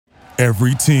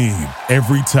Every team,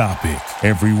 every topic,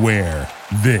 everywhere.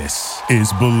 This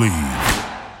is Believe.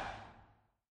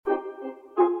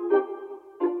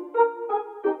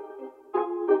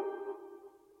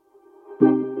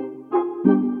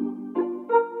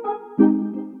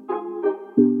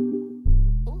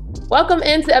 Welcome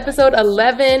into episode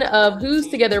 11 of Who's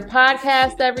Together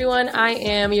podcast, everyone. I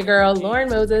am your girl, Lauren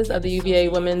Moses of the UVA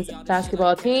women's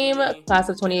basketball team, class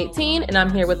of 2018, and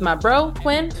I'm here with my bro,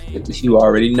 Quinn. You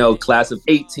already know, class of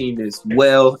 18 as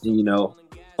well, and, you know,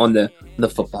 on the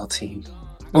football team.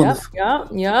 Yep.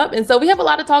 And so we have a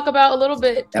lot to talk about, a little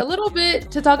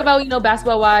bit to talk about,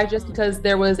 basketball-wise, just because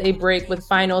there was a break with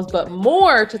finals, but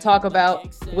more to talk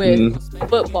about with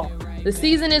football. The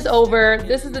season is over.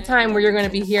 This is the time where you're going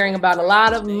to be hearing about a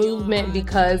lot of movement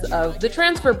because of the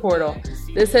transfer portal.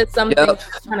 This is something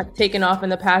kind of taken off in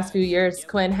the past few years.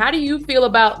 Quinn, how do you feel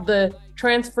about the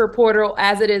transfer portal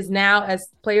as it is now, as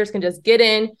players can just get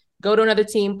in, go to another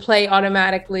team, play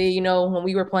automatically? When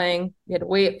we were playing, we had to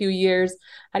wait a few years.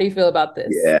 How do you feel about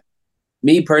this? Yeah.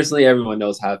 Me personally, everyone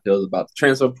knows how I feel about the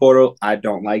transfer portal. I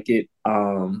don't like it.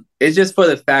 It's just for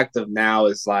the fact of now,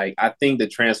 it's like, I think the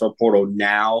transfer portal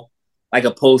now, like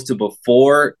opposed to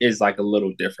before, is like a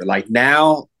little different. Like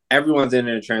now, everyone's in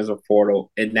the transfer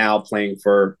portal and now playing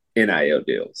for NIL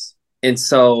deals. And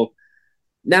so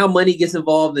now money gets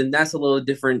involved, and that's a little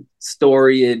different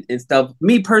story and stuff.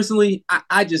 Me personally,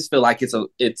 I just feel like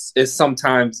it's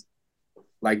sometimes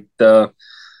like the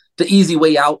easy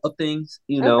way out of things,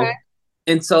 Okay.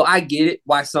 And so I get it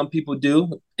why some people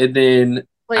do, and then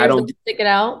Players I don't stick it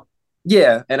out.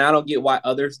 Yeah, and I don't get why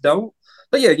others don't.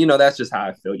 But yeah, that's just how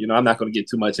I feel. I'm not going to get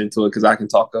too much into it because I can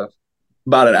talk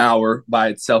about an hour by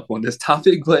itself on this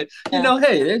topic. But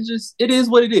hey, it is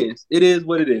what it is. It is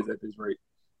what it is at this rate.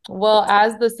 Well,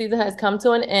 as the season has come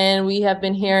to an end, we have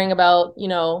been hearing about,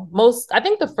 I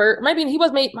think the first,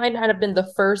 might not have been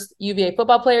the first UVA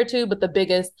football player too, but the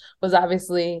biggest was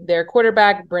obviously their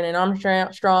quarterback, Brennan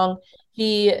Armstrong.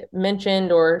 He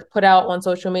mentioned or put out on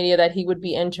social media that he would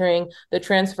be entering the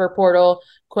transfer portal.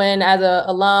 Quinn, as an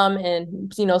alum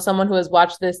and, someone who has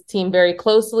watched this team very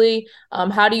closely,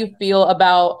 how do you feel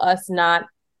about us not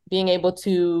being able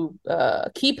to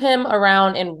keep him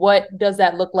around, and what does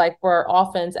that look like for our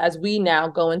offense as we now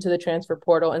go into the transfer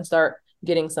portal and start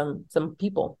getting some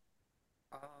people?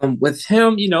 With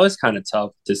him, it's kind of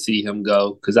tough to see him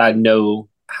go because I know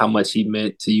how much he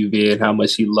meant to UVA and how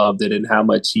much he loved it and how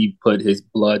much he put his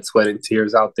blood, sweat, and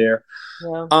tears out there.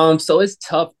 Yeah. So it's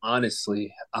tough,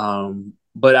 honestly.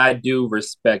 But I do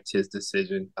respect his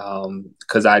decision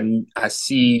because I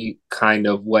see kind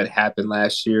of what happened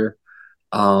last year.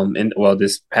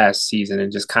 This past season,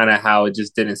 and just kind of how it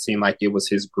just didn't seem like it was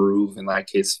his groove and like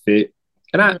his fit.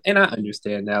 And I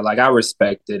understand that. Like I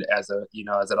respect it as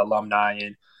an alumni,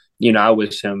 and I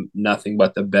wish him nothing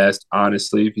but the best,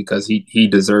 honestly, because he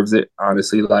deserves it.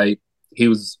 Honestly, like he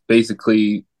was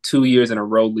basically 2 years in a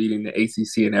row leading the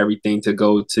ACC and everything to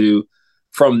go to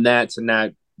from that to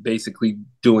not basically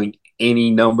doing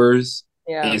any numbers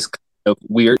is kind of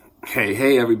weird.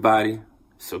 Hey, everybody.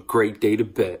 It's a great day to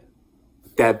bet.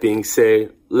 That being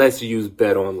said, let's use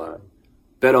BetOnline.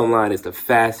 BetOnline is the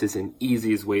fastest and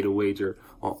easiest way to wager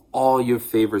on all your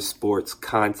favorite sports,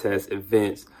 contests,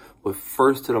 events with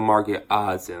first-to-the-market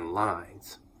odds and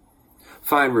lines.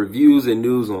 Find reviews and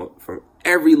news from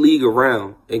every league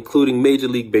around, including Major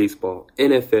League Baseball,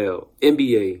 NFL,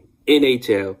 NBA,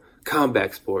 NHL,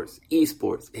 combat sports,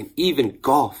 esports, and even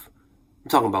golf. I'm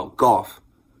talking about golf.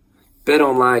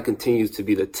 BetOnline continues to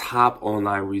be the top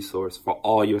online resource for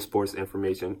all your sports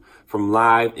information, from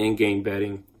live in-game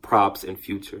betting, props, and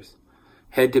futures.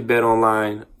 Head to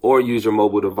BetOnline or use your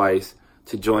mobile device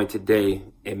to join today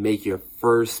and make your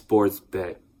first sports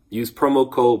bet. Use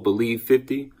promo code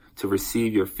BELIEVE50 to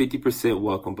receive your 50%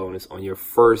 welcome bonus on your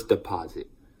first deposit.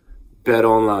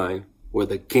 BetOnline, where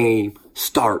the game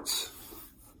starts.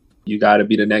 You got to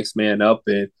be the next man up,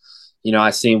 and I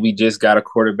seen we just got a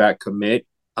quarterback commit.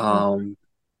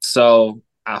 So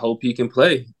I hope he can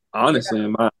play, honestly,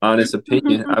 in my honest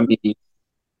opinion. I mean,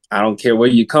 I don't care where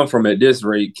you come from at this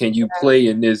rate. Can you play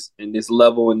in this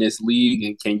level, in this league,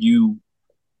 and can you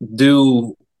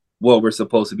do what we're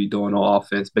supposed to be doing on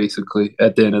offense, basically,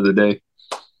 at the end of the day?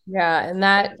 Yeah, and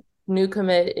that new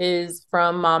commit is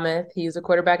from Monmouth. He's a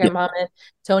quarterback at Monmouth.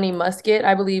 Tony Muskett,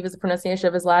 I believe, is the pronunciation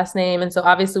of his last name. And so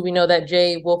obviously we know that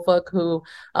Jay Wolfuk, who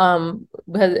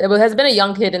has been a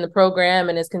young kid in the program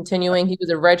and is continuing. He was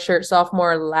a redshirt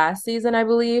sophomore last season, I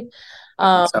believe.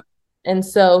 And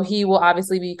so he will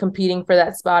obviously be competing for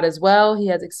that spot as well. He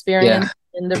has experience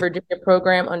in the Virginia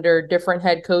program under different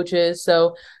head coaches.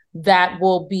 So that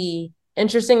will be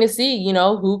interesting to see, you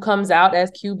know, who comes out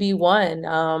as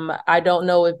QB1. I don't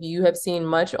know if you have seen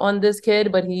much on this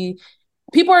kid, but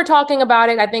people are talking about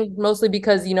it. I think mostly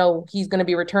because, you know, he's going to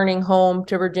be returning home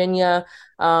to Virginia.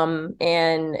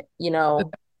 And, you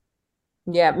know,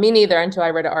 yeah, me neither until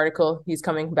I read an article. He's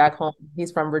coming back home.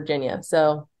 He's from Virginia.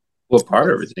 So What part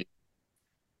of Virginia?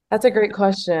 that's a great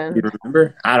question. You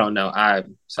remember? I don't know.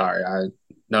 I'm sorry.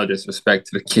 No disrespect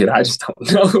to the kid. I just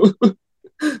don't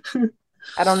know.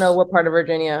 I don't know what part of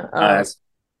Virginia.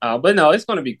 But no, it's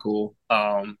gonna be cool.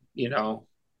 You know,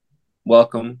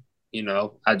 welcome. You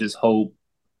know, I just hope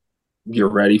you're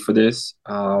ready for this.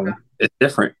 It's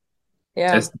different.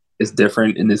 Yeah. It's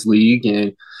different in this league,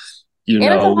 and it's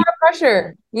a lot of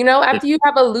pressure. You know, after you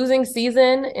have a losing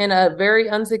season and a very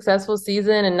unsuccessful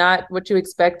season and not what you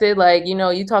expected, like, you know,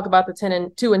 you talk about the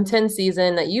 2-10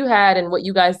 season that you had and what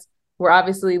you guys were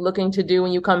obviously looking to do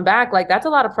when you come back. Like, that's a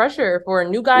lot of pressure for a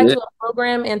new guy to a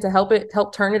program and to help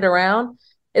turn it around.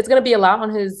 It's going to be a lot on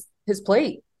his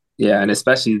plate. Yeah, and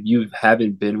especially if you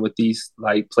haven't been with these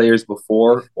like players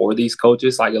before or these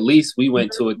coaches, like at least we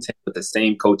went to a team with the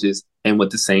same coaches and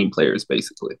with the same players,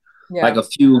 basically. Yeah. Like a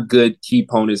few good key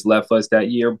opponents left us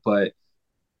that year, but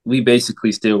we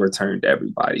basically still returned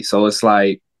everybody. So it's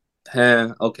like,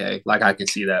 okay, like I can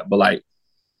see that. But like,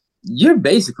 you're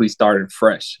basically starting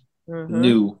fresh,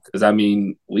 new. Because I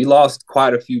mean, we lost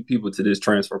quite a few people to this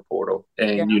transfer portal,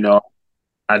 and you know,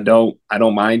 I don't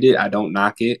mind it. I don't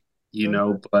knock it, you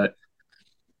know, but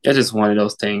it's just one of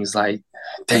those things. Like,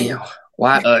 damn.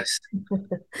 Why us?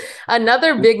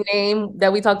 Another big name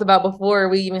that we talked about before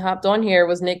we even hopped on here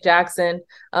was Nick Jackson,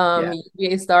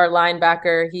 UVA star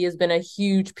linebacker. He has been a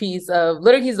huge piece of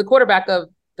literally he's the quarterback of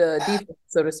the defense,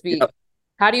 so to speak. Yep.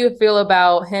 How do you feel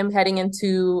about him heading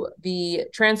into the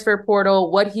transfer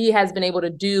portal, what he has been able to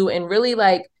do and really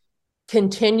like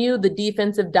continue the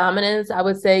defensive dominance, I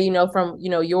would say, you know, from,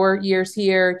 you know, your years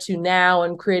here to now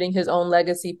and creating his own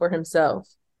legacy for himself?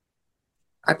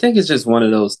 I think it's just one of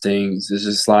those things. It's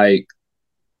just like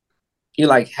you're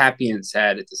like happy and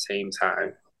sad at the same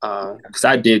time. Because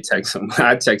I did text him.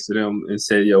 I texted him and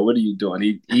said, "Yo, what are you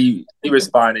doing?" He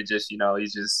responded, just, you know,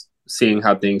 he's just seeing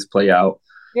how things play out.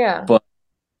 Yeah. But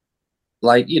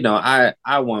like, you know, I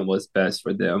want what's best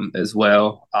for them as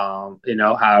well. You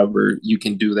know, however you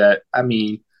can do that. I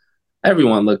mean,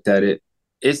 everyone looked at it.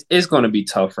 It's going to be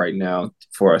tough right now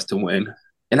for us to win,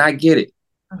 and I get it.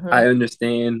 I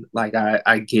understand, like,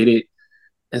 I get it.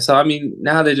 And so, I mean,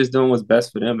 now they're just doing what's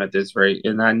best for them at this rate.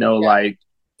 And I know, like,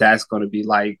 that's going to be,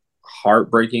 like,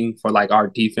 heartbreaking for, like, our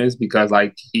defense because,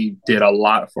 like, he did a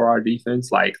lot for our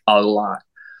defense, like, a lot.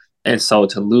 And so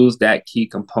to lose that key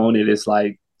component is,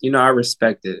 like, you know, I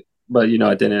respect it. But, you know,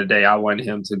 at the end of the day, I want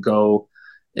him to go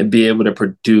and be able to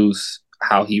produce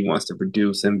how he wants to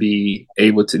produce and be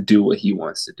able to do what he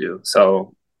wants to do.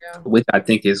 So, which I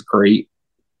think is great.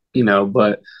 You know,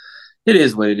 but it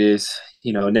is what it is.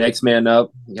 You know, next man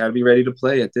up, you got to be ready to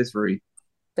play at this rate.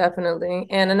 Definitely.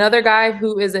 And another guy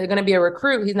who is going to be a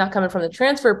recruit, he's not coming from the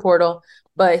transfer portal,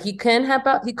 but he can help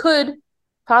out. He could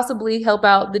possibly help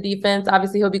out the defense.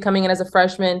 Obviously, he'll be coming in as a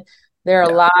freshman. There are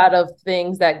a lot of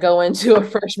things that go into a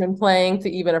freshman playing to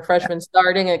even a freshman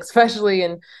starting, especially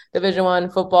in Division I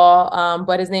football.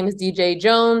 But his name is DJ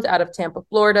Jones out of Tampa,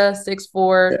 Florida, 6'4",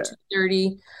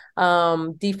 230.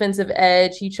 Defensive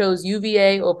edge. He chose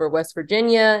UVA over West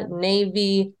Virginia,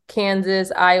 Navy,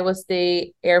 Kansas, Iowa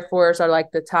State, Air Force are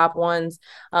like the top ones.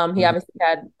 He obviously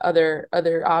had other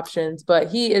options, but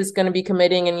he is going to be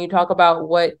committing. And you talk about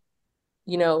what,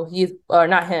 you know, he's or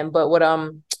not him, but what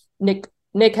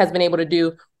Nick has been able to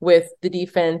do with the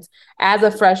defense as a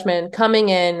freshman coming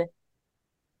in,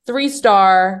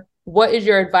 3-star. What is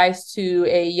your advice to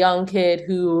a young kid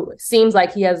who seems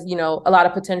like he has, you know, a lot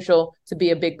of potential to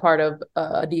be a big part of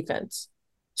a defense?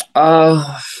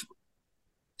 And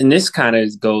this kind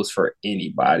of goes for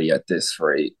anybody at this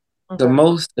rate. The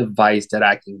most advice that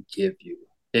I can give you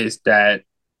is that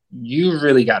you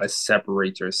really got to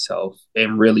separate yourself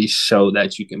and really show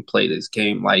that you can play this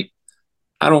game. Like,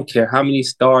 I don't care how many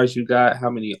stars you got,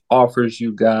 how many offers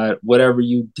you got, whatever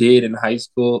you did in high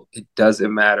school, it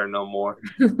doesn't matter no more.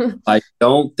 Like,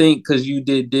 don't think because you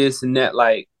did this and that,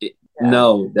 like,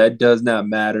 no, that does not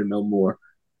matter no more.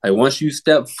 Like, once you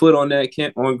step foot on that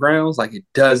on grounds, like, it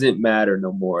doesn't matter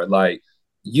no more. Like,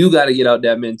 you got to get out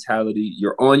that mentality.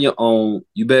 You're on your own.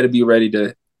 You better be ready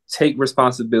to take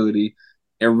responsibility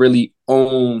and really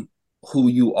own who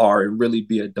you are and really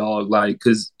be a dog. Like,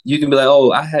 because you can be like,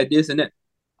 oh, I had this and that.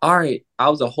 All right, I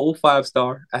was a whole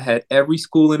 5-star. I had every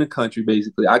school in the country,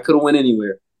 basically. I could have went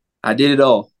anywhere. I did it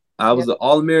all. I was an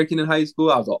All-American in high school.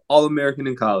 I was an All-American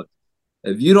in college.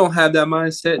 If you don't have that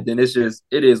mindset, then it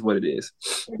is what it is.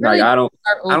 Really like I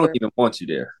don't even want you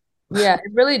there. Yeah,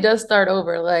 it really does start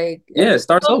over. Like, yeah, it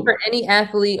starts over for any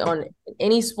athlete on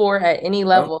any sport at any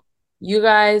level. You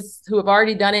guys who have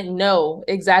already done it know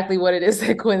exactly what it is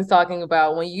that Quinn's talking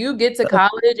about. When you get to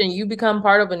college and you become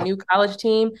part of a new college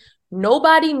team,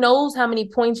 nobody knows how many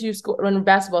points you scored from a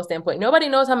basketball standpoint. Nobody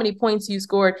knows how many points you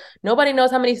scored. Nobody knows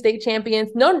how many state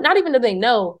champions. No, not even if they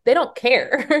know, they don't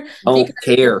care. Don't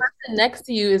care. The person next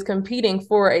to you is competing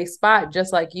for a spot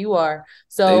just like you are.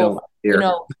 So,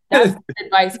 that's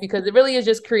advice, because it really is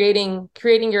just creating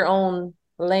your own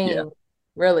lane,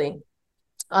 really.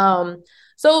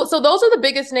 So those are the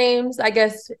biggest names, I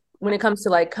guess, when it comes to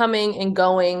like coming and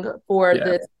going for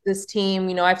this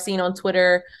team. I've seen on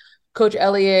Twitter Coach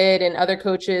Elliott and other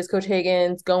coaches, Coach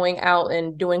Higgins, going out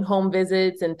and doing home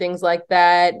visits and things like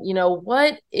that.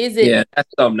 What is it? Yeah, that's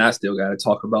something I still got to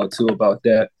talk about too, about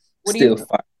that.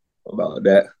 About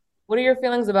that. What are your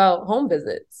feelings about home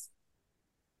visits?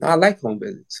 I like home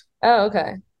visits. Oh,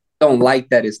 okay. Don't like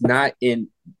that it's not in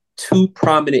two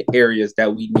prominent areas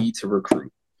that we need to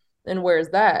recruit. And where's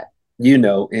that?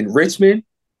 In Richmond,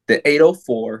 the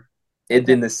 804, and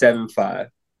then the 75.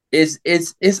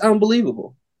 It's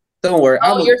unbelievable. Don't worry.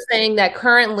 You're saying that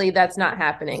currently that's not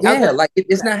happening. Yeah,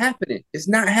 it's not happening. It's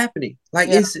not happening.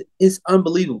 It's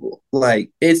unbelievable.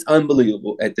 It's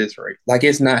unbelievable at this rate.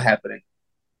 It's not happening.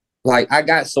 I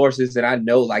got sources that I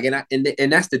know,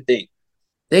 and that's the thing.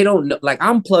 They don't know.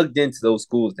 I'm plugged into those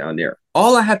schools down there.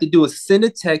 All I have to do is send a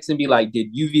text and be like, did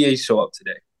UVA show up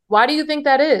today? Why do you think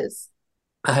that is?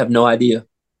 I have no idea.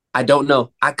 I don't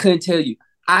know. I couldn't tell you.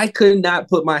 I could not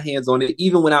put my hands on it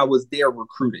even when I was there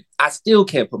recruiting. I still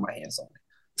can't put my hands on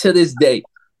it to this day.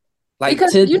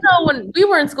 Because when we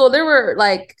were in school, there were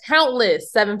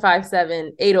countless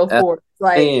 757, 804.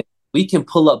 Man, we can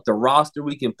pull up the roster.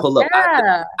 We can pull up.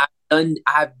 Yeah.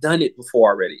 I've done it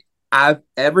before already. I've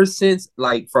ever since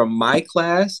from my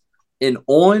class and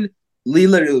on,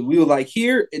 literally we were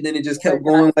here, and then it just kept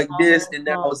going like this, and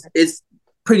it's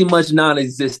pretty much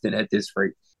non-existent at this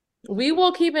rate. We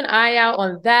will keep an eye out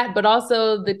on that, but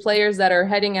also the players that are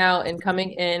heading out and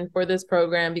coming in for this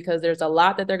program, because there's a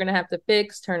lot that they're going to have to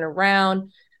fix, turn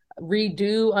around,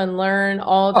 redo, unlearn,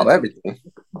 everything.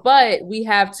 But we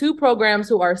have two programs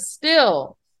who are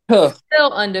still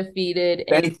undefeated.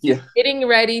 Thank you. Getting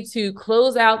ready to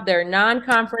close out their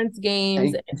non-conference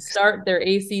games and start their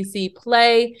ACC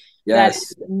play.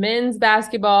 Yes. That is men's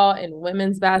basketball and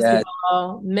women's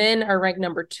basketball. Yes. Men are ranked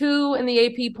number 2 in the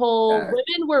AP poll. Yes.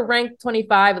 Women were ranked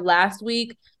 25 last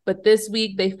week, but this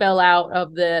week they fell out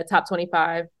of the top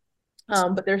 25.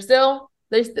 But they're still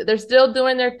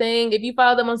doing their thing. If you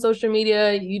follow them on social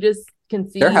media, you just can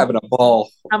see they're having a ball.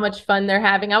 How much fun they're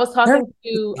having. I was talking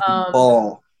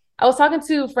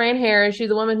to Fran Harris.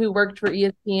 She's a woman who worked for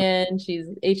ESPN. She's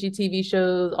HGTV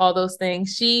shows, all those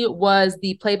things. She was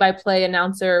the play-by-play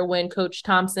announcer when Coach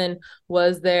Thompson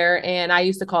was there. And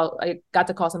I got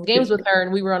to call some games with her,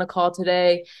 and we were on a call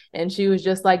today. And she was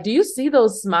just like, do you see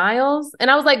those smiles? And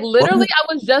I was like, literally,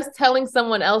 I was just telling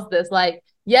someone else this.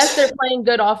 Yes, they're playing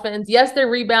good offense. Yes, they're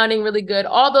rebounding really good.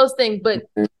 All those things. But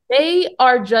they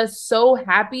are just so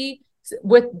happy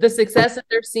with the success that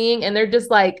they're seeing. And they're just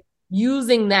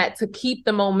using that to keep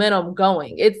the momentum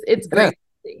going. It's great.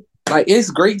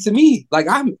 It's great to me.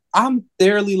 I'm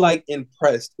thoroughly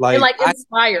impressed. You're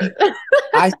inspired.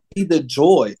 I see the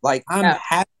joy. I'm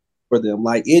happy for them.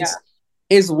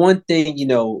 It's one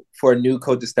thing, for a new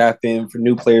coach to staff in, for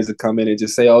new players to come in and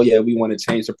just say, oh yeah, we want to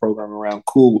change the program around.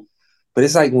 Cool. But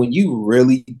it's when you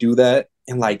really do that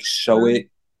and show it,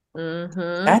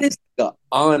 that is the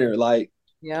honor.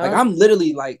 I'm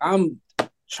literally I'm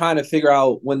trying to figure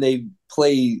out when they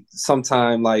play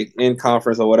sometime in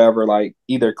conference or whatever,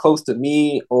 either close to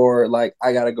me or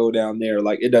I gotta go down there.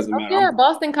 It doesn't matter. Yeah,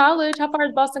 Boston College. How far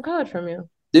is Boston College from you?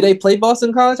 Did they play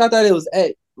Boston College? I thought it was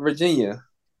at Virginia.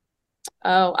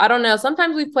 Oh, I don't know.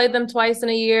 Sometimes we've played them twice in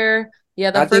a year.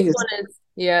 Yeah, the first one is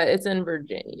it's in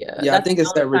Virginia. Yeah, I think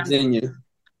it's at Virginia.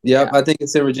 Yep, yeah. I think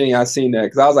it's in Virginia. I seen that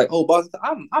because I was like, "Oh, Boston,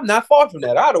 I'm not far from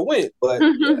that. I'd have went." But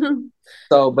I'm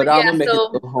gonna make it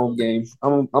to a home game.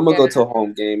 I'm gonna go to a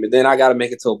home game, and then I gotta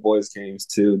make it to a boys' games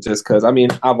too, just because.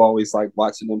 I've always liked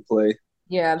watching them play.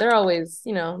 Yeah, they're always,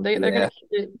 they're gonna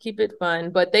keep it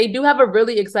fun. But they do have a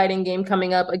really exciting game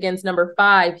coming up against number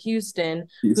 5 Houston,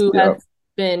 who has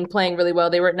been playing really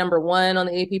well. They were at number 1 on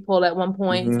the AP poll at one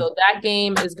point. So that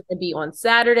game is going to be on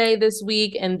Saturday this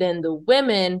week, and then the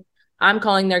women, I'm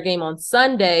calling their game on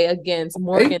Sunday against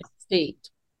Morgan State.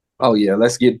 Oh yeah,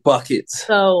 let's get buckets.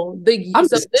 So I'm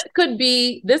so just this could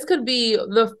be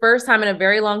the first time in a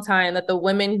very long time that the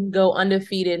women go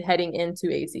undefeated heading into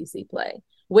ACC play,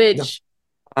 which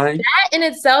fine that in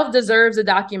itself deserves a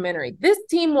documentary. This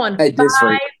team won at this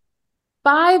rate.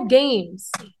 five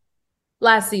games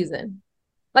last season.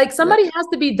 Like Yeah, somebody has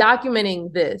to be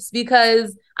documenting this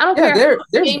because I don't yeah. care how many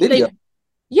There's games video.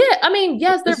 yeah, I mean,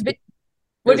 yes, There's,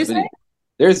 what'd there's you video. say?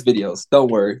 There's videos. Don't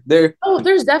worry. Oh,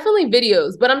 there's definitely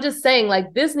videos, but I'm just saying,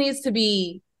 like, this needs to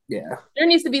be Yeah. there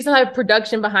needs to be some type of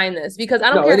production behind this because I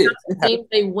don't No, care it is. how many games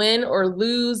they win or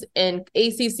lose in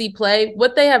ACC play.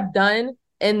 What they have done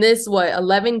in this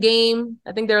 11 game,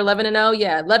 I think they're 11-0.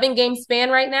 Yeah, 11 game span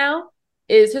right now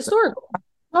is historical.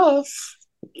 Oh,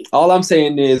 all I'm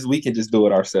saying is we can just do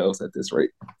it ourselves at this rate.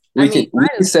 I We mean, can might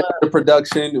as set up the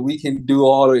production. We can do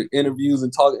all the interviews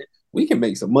and talk. We can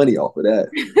make some money off of that.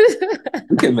 well.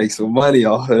 We can make some money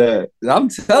off of that. I'm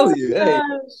Oh telling you, my hey, gosh.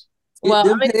 get Well,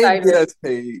 them I'm paid, get excited. us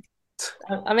paid.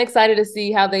 I'm excited to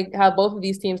see how both of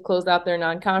these teams close out their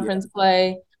non-conference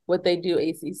play, what they do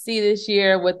ACC this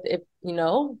year, what if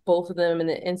both of them in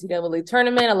the NCAA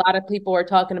tournament. A lot of people are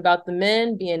talking about the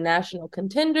men being national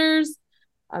contenders.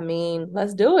 I mean,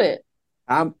 let's do it.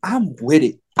 I'm with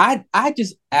it. I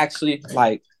just actually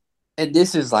like, and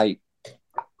this is like,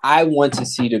 I want to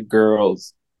see the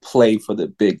girls play for the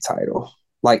big title.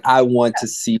 Like I want to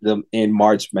see them in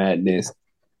March Madness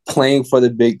playing for the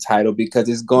big title because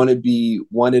it's going to be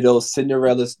one of those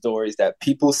Cinderella stories that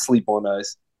people sleep on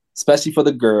us, especially for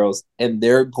the girls, and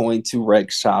they're going to wreck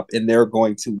shop and they're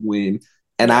going to win.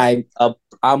 And Yeah.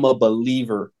 I'm a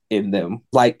believer in them.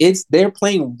 Like they're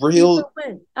playing real.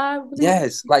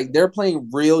 Yes, like they're playing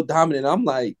real dominant. I'm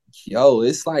like, yo,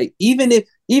 it's like even if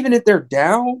they're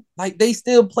down, like they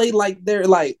still play like they're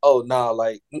like, oh no, nah,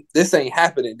 like this ain't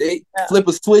happening. They flip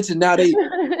a switch and now they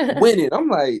winning. I'm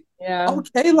like, yeah.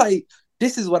 okay, like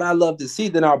this is what I love to see.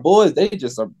 Then our boys,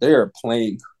 they're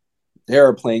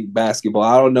playing basketball.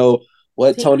 I don't know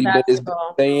what Team Tony Bennett has been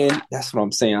basketball. saying. That's what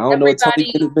I'm saying. I don't know what Tony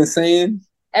Bennett has been saying.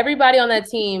 Everybody on that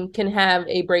team can have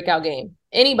a breakout game.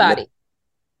 Anybody.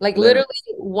 Like literally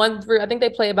one through, I think they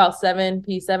play about seven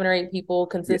or eight people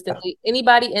consistently. Yeah.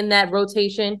 Anybody in that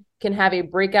rotation can have a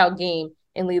breakout game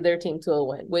and lead their team to a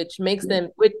win, which makes them,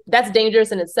 that's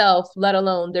dangerous in itself, let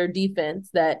alone their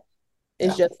defense that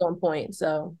is just on point.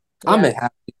 So yeah.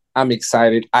 I'm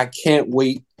excited. I can't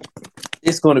wait.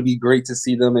 It's going to be great to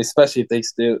see them, especially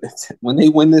if they when they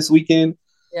win this weekend.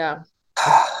 Yeah.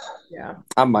 Yeah.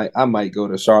 I might go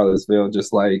to Charlottesville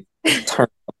just like turn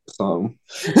up something.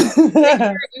 Make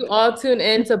sure you all tune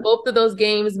in to both of those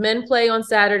games. Men play on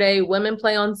Saturday, women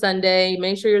play on Sunday.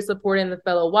 Make sure you're supporting the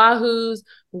fellow Wahoos.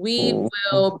 We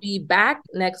will be back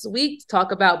next week to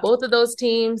talk about both of those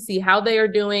teams, see how they are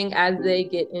doing as they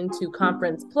get into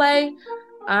conference play.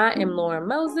 I am Lauren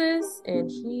Moses,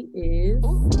 and she is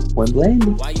Gwen Blandy.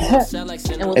 And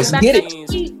we'll Let's be back get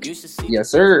next it. week. Yes,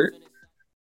 sir.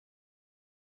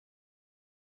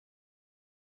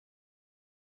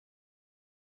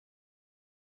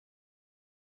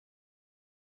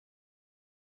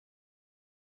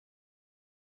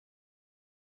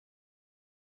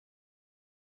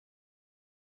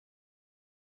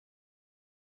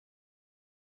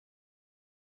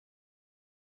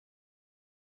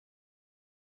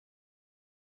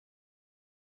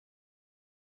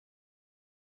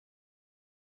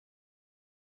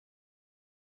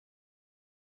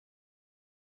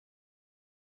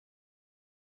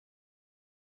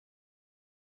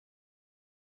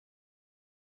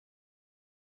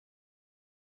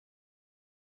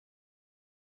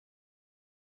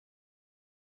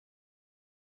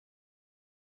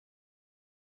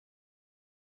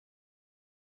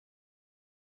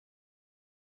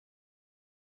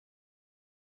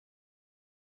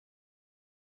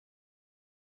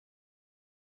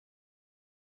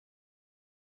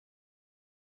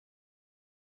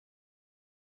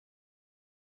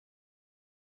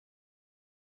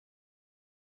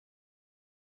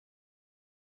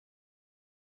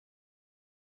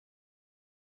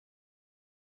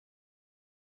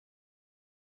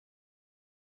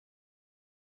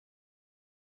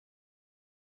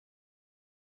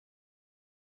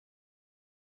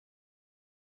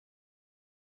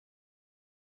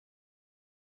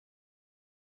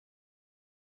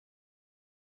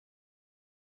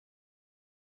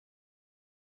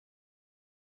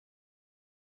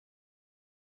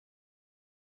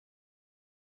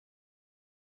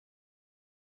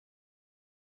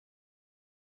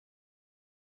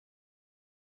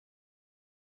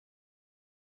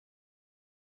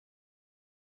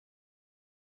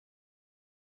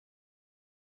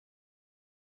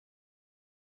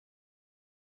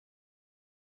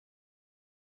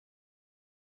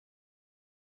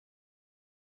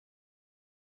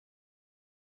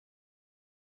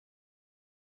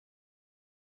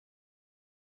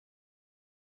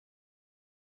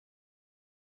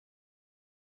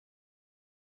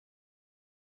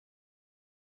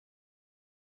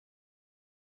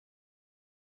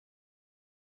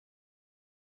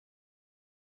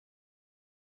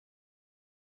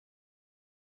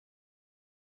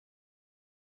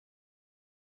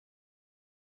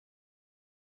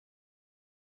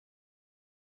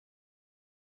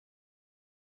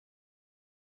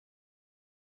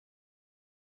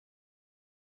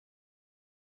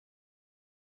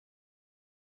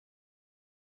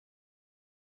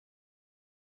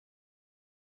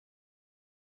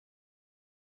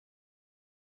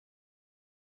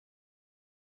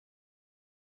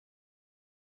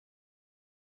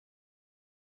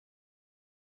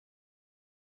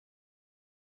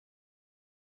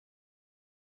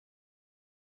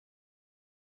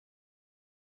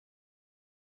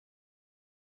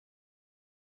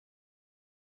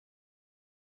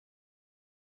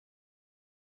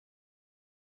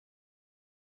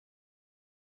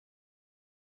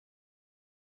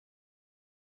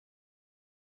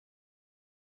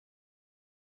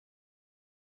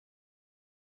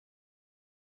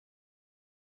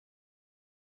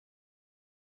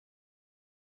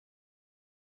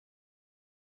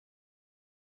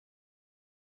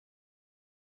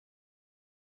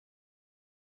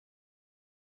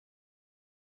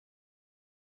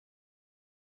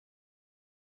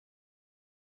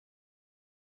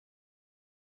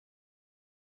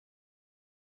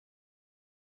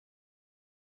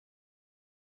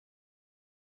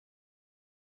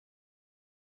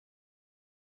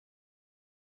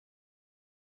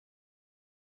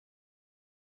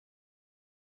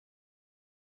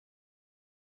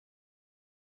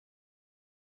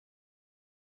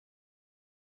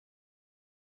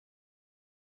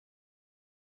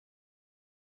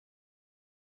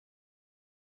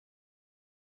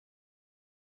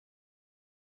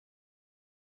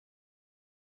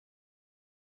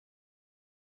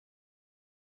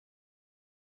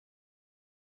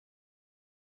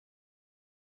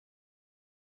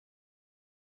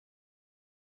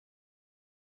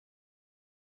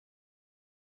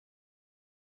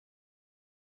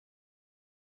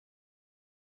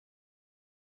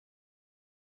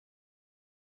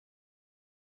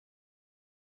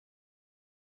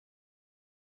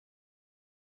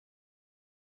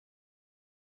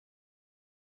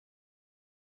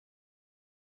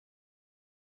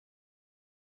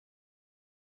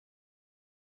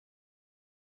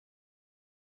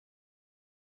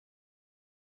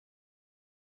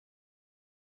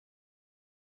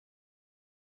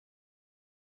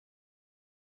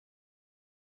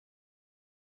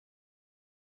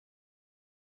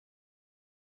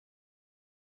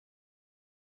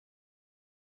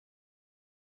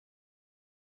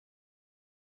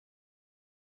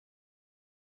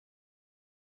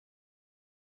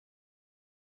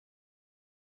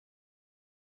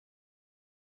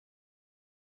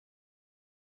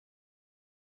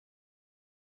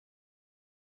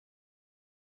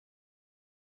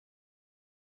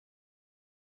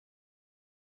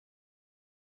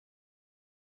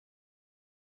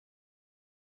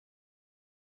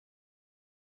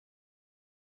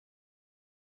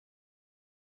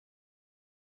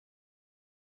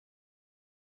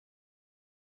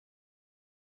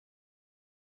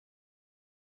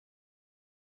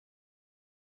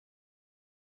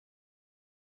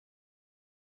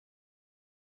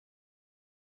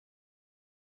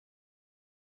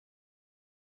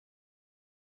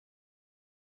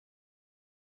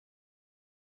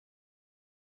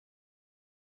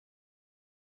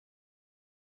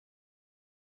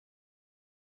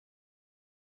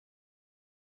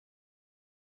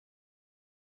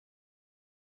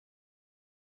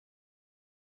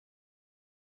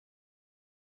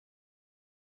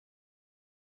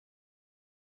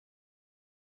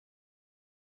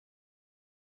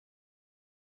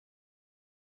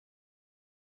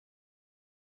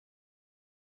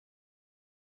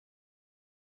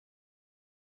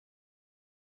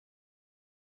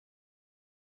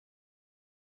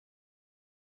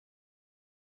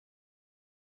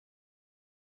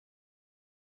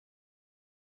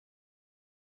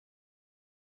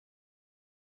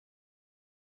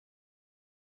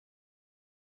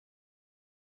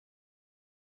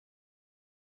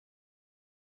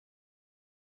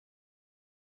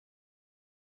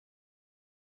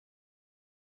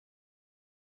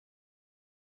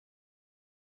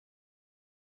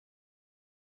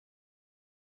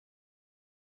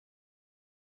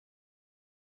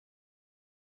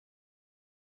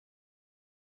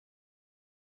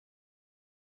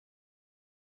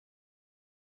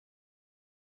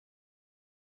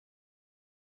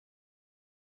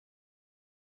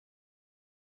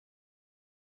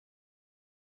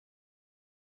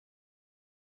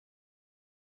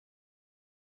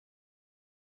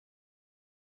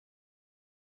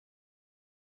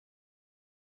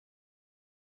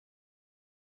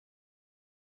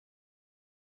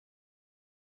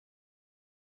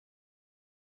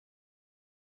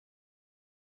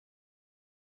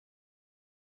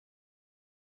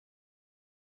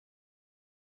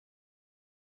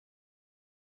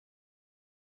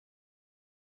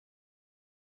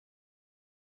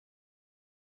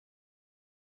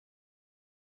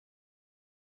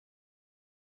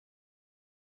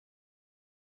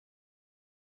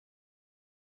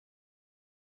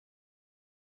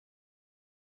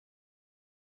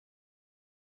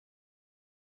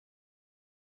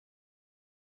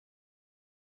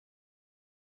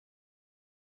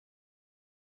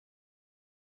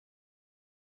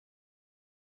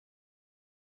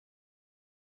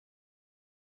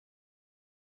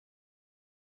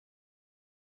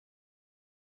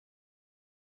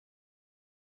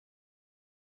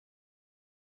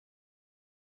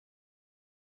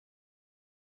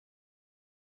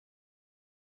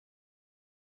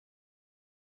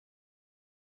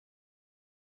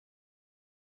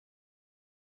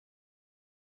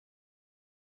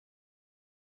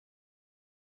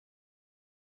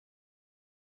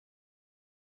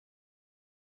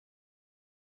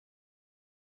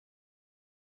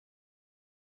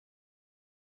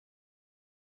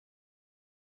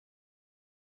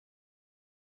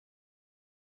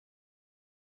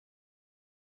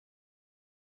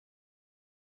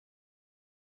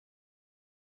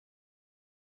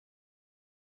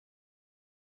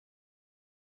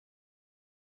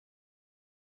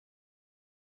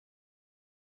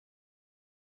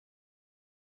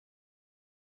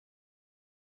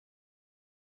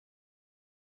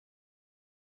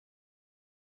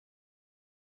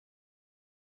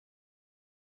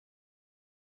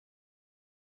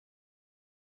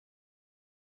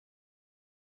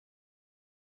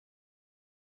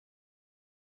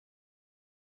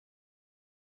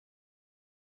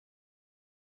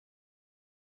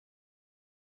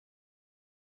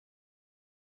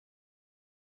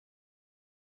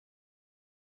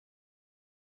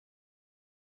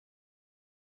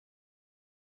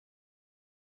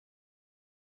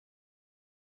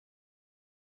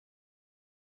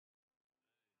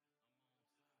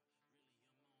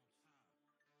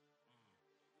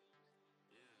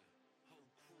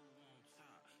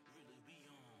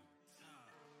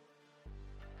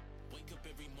 Wake up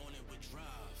every morning with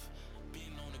drive.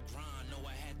 Being on the grind, know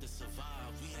I had to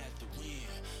survive. We had to win.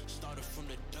 Started from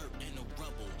the dirt and the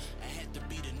rubble. I had to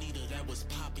be the needle that was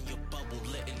popping your bubble,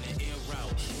 letting the air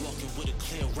out. Walking with a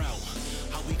clear route.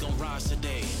 How we gon' rise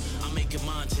today? I'm making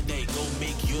mine today. Go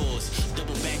make yours.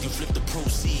 Double back and flip the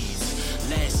proceeds.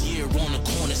 Last year on the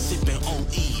corner sipping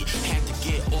OE. Had to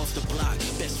get off the block.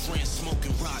 Best friend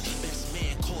smoking rock. Best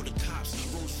man called the cops.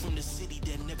 Rose from the city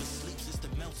that never sleeps. It's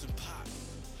the melting pot.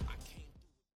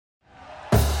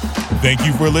 Thank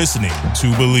you for listening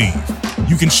to Believe.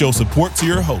 You can show support to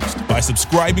your host by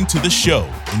subscribing to the show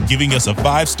and giving us a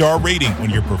 5-star rating on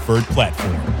your preferred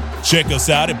platform. Check us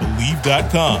out at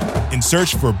Believe.com and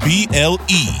search for BLEAV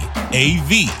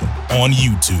on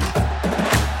YouTube.